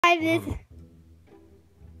Hi, this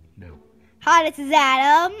is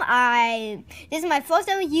Adam. This is my first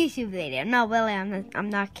ever YouTube video. No, really, I'm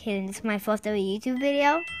not kidding. This is my first ever YouTube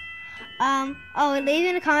video. Leave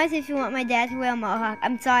in the comments if you want my dad to wear a mohawk.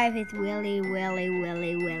 I'm sorry if it's really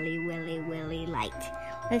light.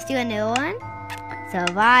 Let's do a new one.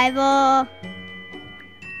 Survival.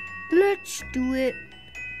 Let's do it.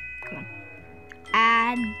 Come on.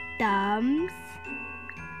 Adams.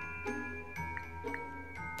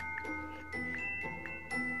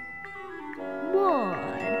 Wood.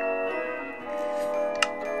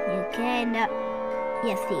 Okay, no.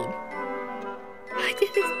 Yes, seed. I did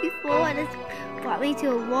this before and it's brought me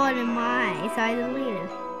to a wall in mine, so I deleted it.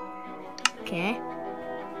 Okay.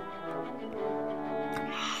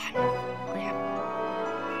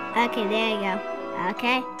 Okay, there you go.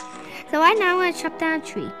 Okay. So right now I'm going to chop down a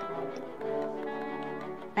tree.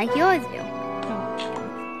 Like yours do.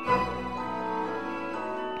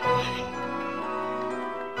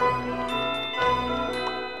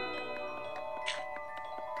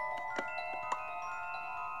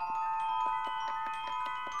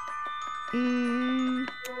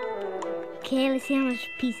 Okay, let's see how much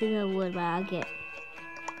pieces of wood I'll get.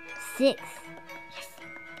 6. Yes.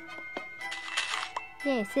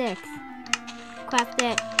 Yeah, 6. Craft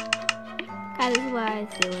it. That is what I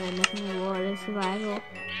do when I'm making the water survival.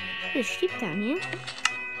 There's sheep down here.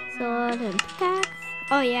 Sword and pickaxe.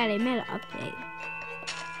 Oh yeah, they made an update.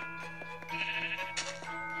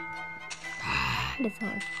 That's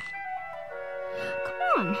hard.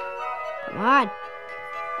 Come on.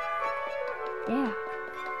 Yeah.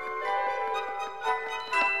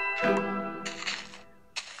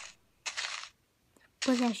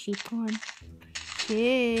 What's that sheep on?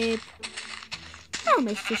 Sheep. Oh,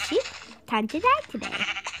 Mr. Sheep. Time to die today.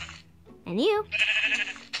 And you.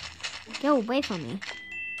 Go away from me.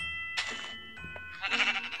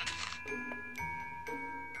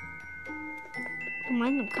 Oh,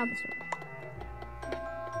 mine's no cobblestone.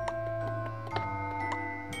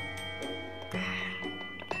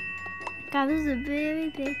 God, this is a very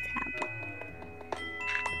big tablet.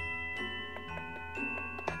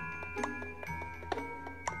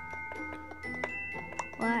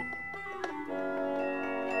 What?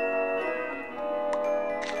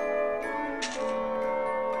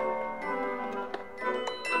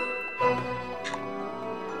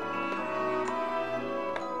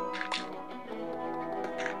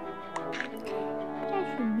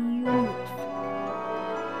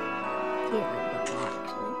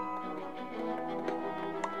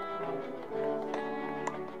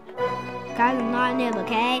 Guys, I'm not a noob,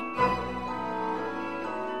 okay?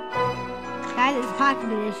 Guys, it's pocket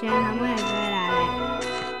edition. I'm really good at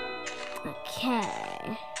it. Okay.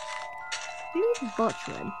 I need birch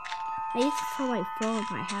wood. I used to sell like 4 of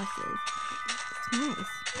my houses. It's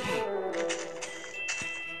nice.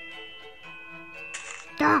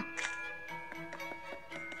 Ah!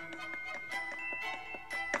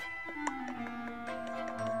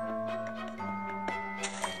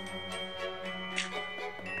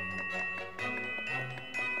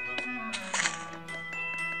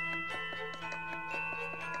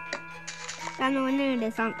 I'm wondering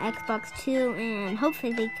this on Xbox 2 and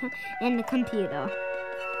hopefully they come in the computer.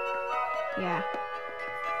 Yeah.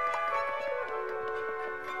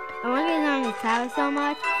 I wonder if it's on this tablet so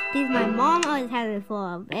much because my mom always had it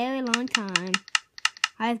for a very long time.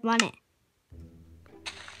 I just want it.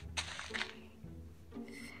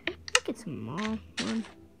 Look at small one.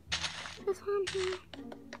 This one here.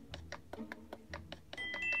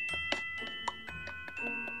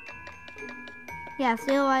 Yeah,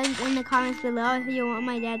 so in the comments below if you want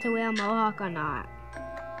my dad to wear a mohawk or not.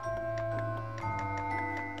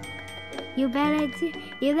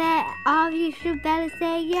 All of you should better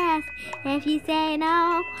say yes. And if you say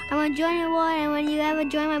no, I'm gonna join your war, and when you ever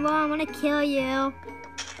join my war, I'm gonna kill you. I'm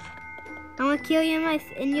gonna kill you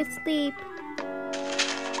in your sleep.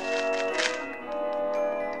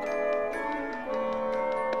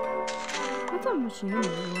 That's how much you around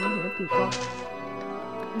here, people.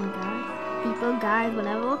 Oh my God. People, guys,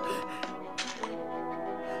 whatever.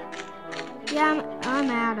 Yeah, I'm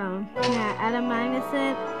Adam. Yeah, Adam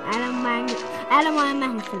Magnuson. Adam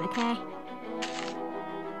Magnuson, okay?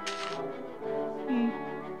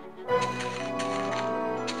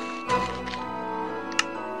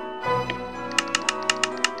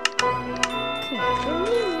 Okay, so we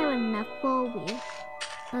have enough for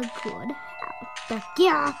a good house. The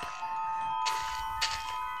gap.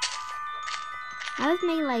 I was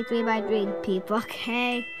making like 3x3 people,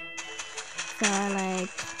 okay? So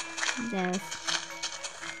like this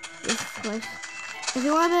was, if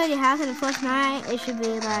you want to build your house in the first night, it should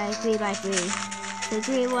be like 3x3. So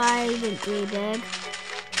 3 wide and 3 big.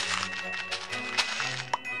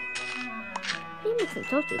 He makes some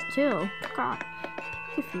torches too. God,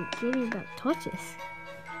 if you give me about torches.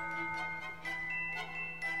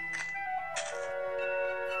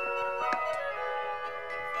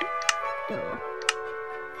 Duh.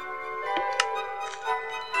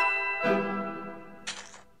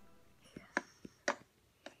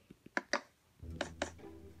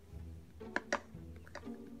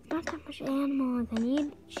 Not that much animals. I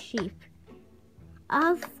need sheep.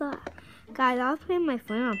 Guys, I was playing my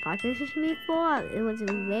friend on Pocket Edition before. It was a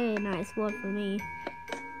very nice world for me.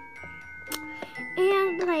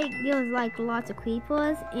 And like there was like lots of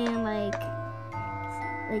creepers and like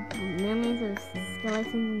millions of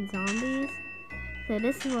skeletons and zombies. So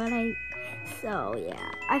this is what I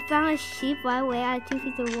found a sheep right away out of 2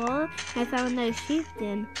 feet of wall. I found another sheep,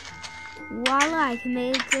 then voila, I can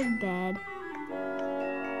make a good bed.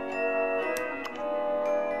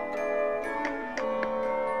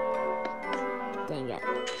 Dang it.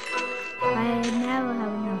 I never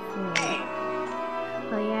have enough food.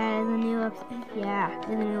 Oh yeah,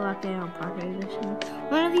 there's a new update on Pocket Edition.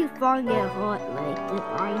 One of you fall and get hurt, like the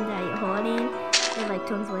iron that you're holding, it like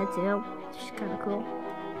turns red too. Which is kinda cool.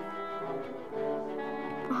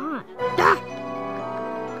 Ah!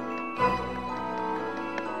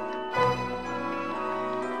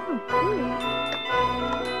 Oh, cool.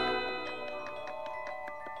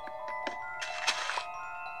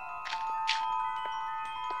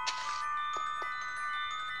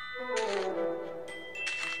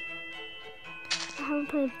 I haven't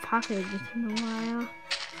played Pocket Edition in a while.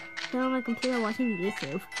 So on my computer watching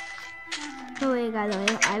YouTube. Oh wait guys,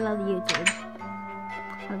 I love YouTube.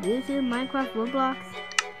 I love YouTube, Minecraft, Roblox.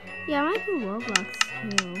 Yeah, I might do Roblox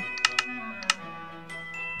too.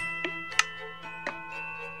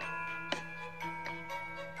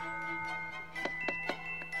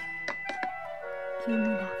 Give me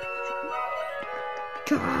that.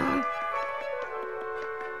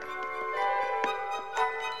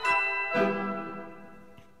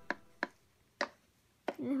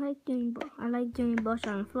 I like doing bush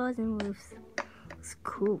on floors and roofs. It's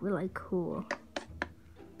cool, really cool.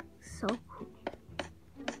 So cool.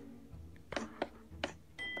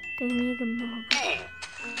 They make a mob.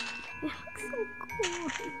 It looks so cool.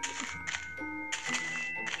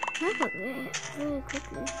 I got it really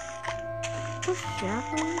quickly. Bush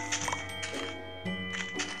jackals.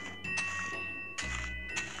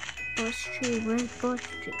 Bush tree, where's bush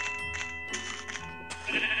tree?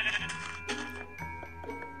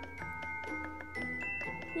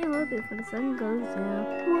 Yeah, we'll before the sun goes down.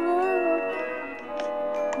 Whoa!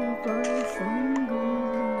 Before the sun goes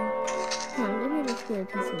down. Come on, let me just get a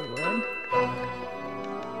piece of wood.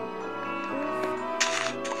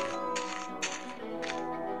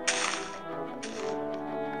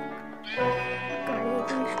 Guys, I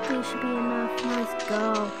think 3 should be enough. Let's go.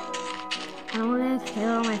 I don't want to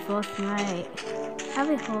kill my first night.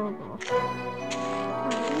 That'd be horrible. Oh,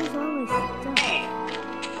 there's always stuff.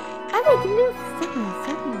 I think I can do second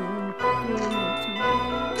one.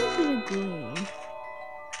 Let's do the green.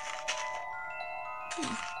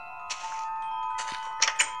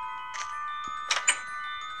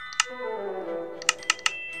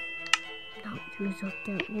 Don't use up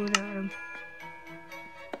that wood item.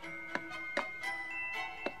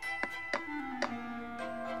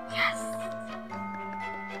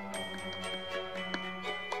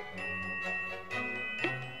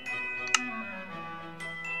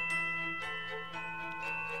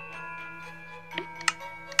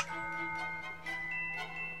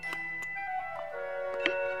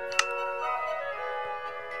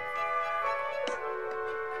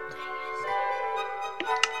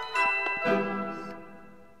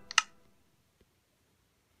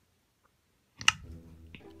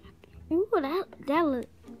 Ooh,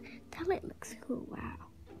 that looks cool. Wow.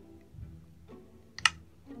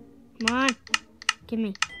 Come on, give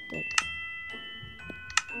me this.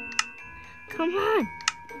 Come on.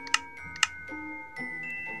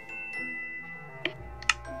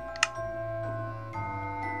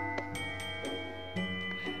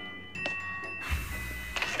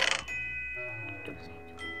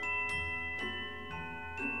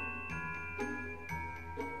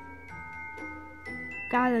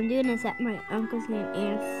 Guys, I'm doing this at my uncle's and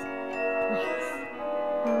aunt's place.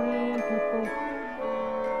 Oh man, people.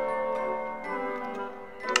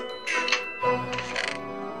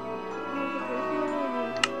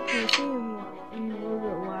 I'll see you in a little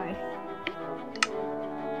bit why.